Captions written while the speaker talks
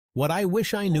What I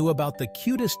wish I knew about the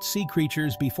cutest sea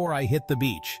creatures before I hit the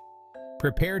beach.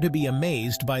 Prepare to be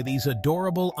amazed by these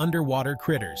adorable underwater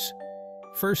critters.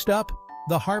 First up,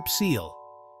 the harp seal.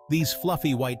 These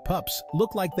fluffy white pups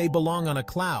look like they belong on a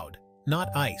cloud, not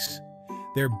ice.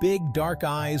 Their big, dark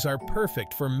eyes are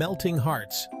perfect for melting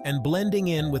hearts and blending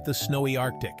in with the snowy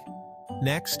Arctic.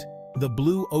 Next, the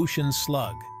blue ocean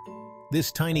slug.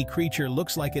 This tiny creature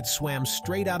looks like it swam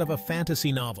straight out of a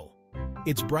fantasy novel.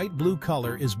 Its bright blue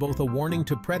color is both a warning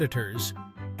to predators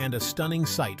and a stunning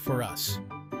sight for us.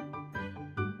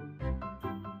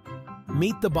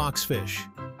 Meet the boxfish.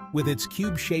 With its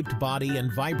cube-shaped body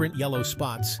and vibrant yellow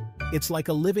spots, it's like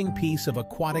a living piece of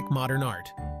aquatic modern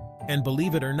art. And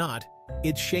believe it or not,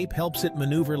 its shape helps it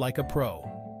maneuver like a pro.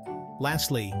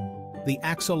 Lastly, the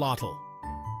axolotl.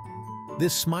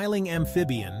 This smiling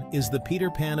amphibian is the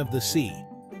Peter Pan of the sea,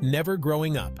 never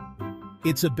growing up.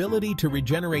 Its ability to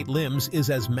regenerate limbs is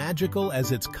as magical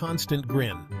as its constant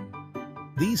grin.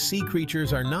 These sea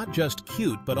creatures are not just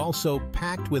cute but also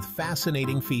packed with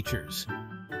fascinating features.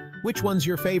 Which one's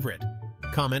your favorite?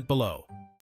 Comment below.